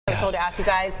told to ask you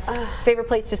guys, favorite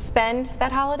place to spend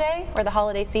that holiday or the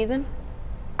holiday season?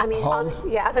 I mean,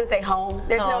 yeah, I was going to say home.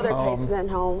 There's no other place than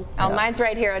home. Oh, mine's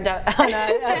right here on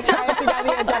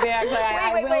TriSCW and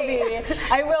WX.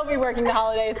 I will be working the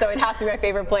holidays, so it has to be my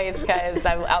favorite place because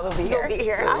I will be here. You'll be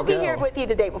here. I'll be here with you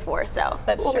the day before, so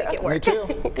we'll make it work. Me too.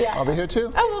 Yeah. I'll be here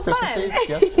too. Oh, well, Christmas fun. Eve,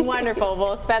 yes. Wonderful.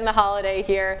 We'll spend the holiday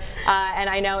here, and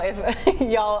I know if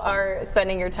y'all are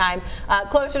spending your time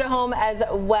closer to home as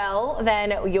well,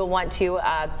 then you'll want to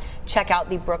check out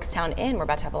the Brookstown Inn. We're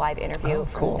about to have a live interview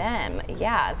from them.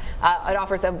 Yeah. It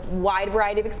offers a wide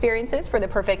variety of experiences for the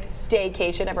perfect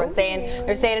staycation. Everyone's saying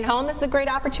they're staying at home. This is a great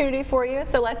opportunity for you.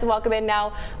 So let's welcome in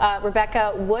now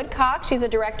Rebecca Woodcock. She's a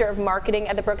director of marketing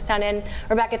at the Brookstown Inn.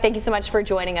 Rebecca, thank you so much for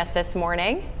joining us this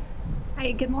morning.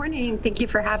 Hi, good morning. Thank you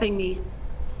for having me.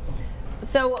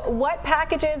 So what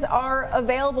packages are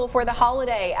available for the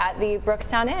holiday at the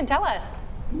Brookstown Inn? Tell us.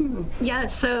 Yeah,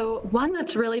 so one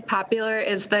that's really popular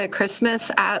is the Christmas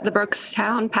at the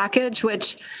Brookstown package,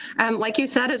 which, like you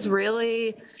said, is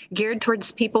really geared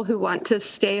towards people who want to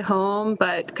stay home,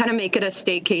 but kind of make it a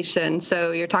staycation.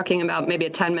 So you're talking about maybe a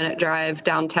 10-minute drive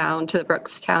downtown to the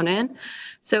Brookstown Inn.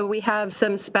 So we have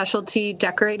some specialty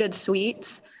decorated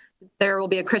suites. There will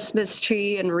be a Christmas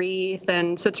tree and wreath,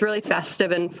 and so it's really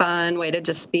festive and fun way to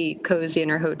just be cozy in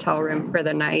your hotel room for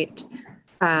the night.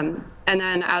 And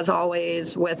then, as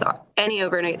always, with any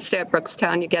overnight stay at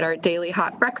Brookstown, you get our daily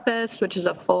hot breakfast, which is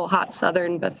a full hot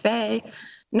Southern buffet,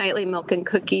 nightly milk and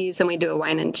cookies, and we do a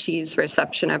wine and cheese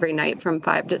reception every night from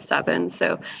 5 to 7.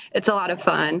 So it's a lot of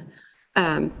fun.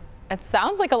 It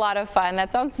sounds like a lot of fun. That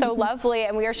sounds so lovely.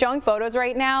 And we are showing photos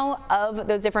right now of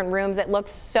those different rooms. It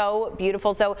looks so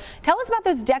beautiful. So tell us about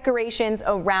those decorations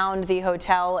around the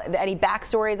hotel, any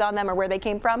backstories on them or where they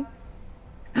came from?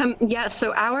 Yes,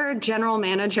 so our general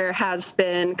manager has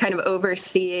been kind of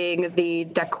overseeing the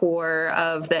decor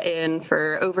of the inn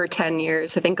for over 10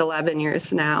 years, I think 11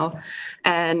 years now.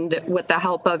 And with the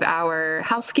help of our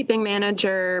housekeeping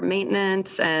manager,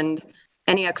 maintenance, and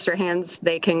any extra hands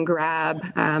they can grab,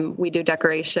 we do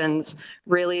decorations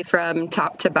really from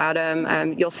top to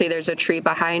bottom. You'll see there's a tree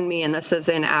behind me, and this is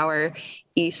in our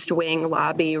East Wing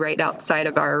lobby right outside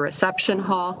of our reception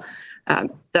hall.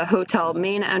 The hotel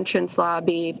main entrance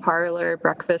lobby, parlor,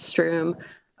 breakfast room,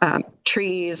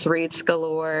 trees, wreaths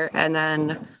galore, and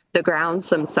then the grounds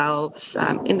themselves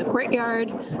in the courtyard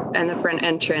and the front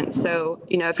entrance. So,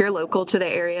 you know, if you're local to the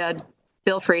area,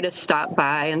 feel free to stop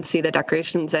by and see the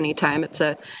decorations anytime. It's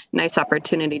a nice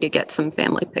opportunity to get some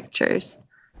family pictures.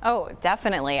 Oh,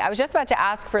 definitely. I was just about to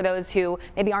ask for those who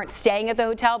maybe aren't staying at the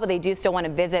hotel, but they do still want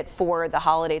to visit for the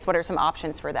holidays. What are some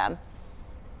options for them?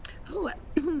 Oh,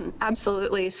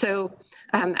 absolutely. So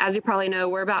as you probably know,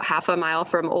 we're about half a mile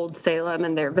from Old Salem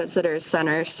and their visitors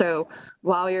center. So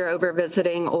while you're over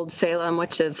visiting Old Salem,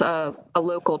 which is a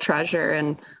local treasure,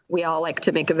 and we all like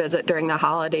to make a visit during the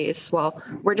holidays, well,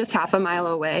 we're just half a mile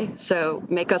away. So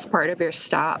make us part of your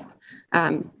stop.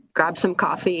 Grab some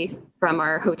coffee from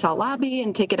our hotel lobby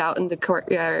and take it out in the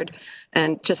courtyard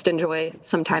and just enjoy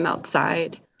some time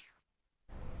outside.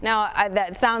 Now,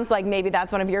 that sounds like maybe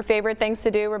that's one of your favorite things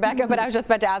to do, Rebecca, but I was just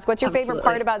about to ask, what's your favorite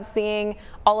part about seeing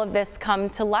all of this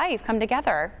come to life, come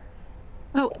together?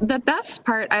 Oh, the best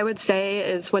part, I would say,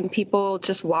 is when people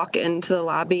just walk into the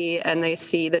lobby and they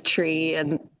see the tree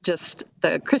and just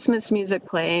the Christmas music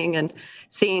playing and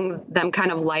seeing them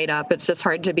kind of light up. It's just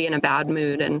hard to be in a bad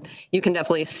mood, and you can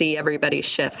definitely see everybody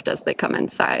shift as they come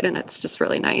inside, and it's just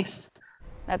really nice.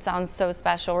 That sounds so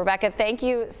special. Rebecca, thank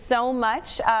you so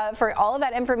much for all of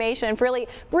that information and for really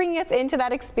bringing us into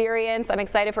that experience. I'm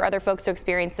excited for other folks to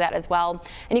experience that as well.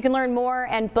 And you can learn more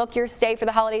and book your stay for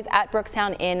the holidays at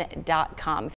brookstowninn.com.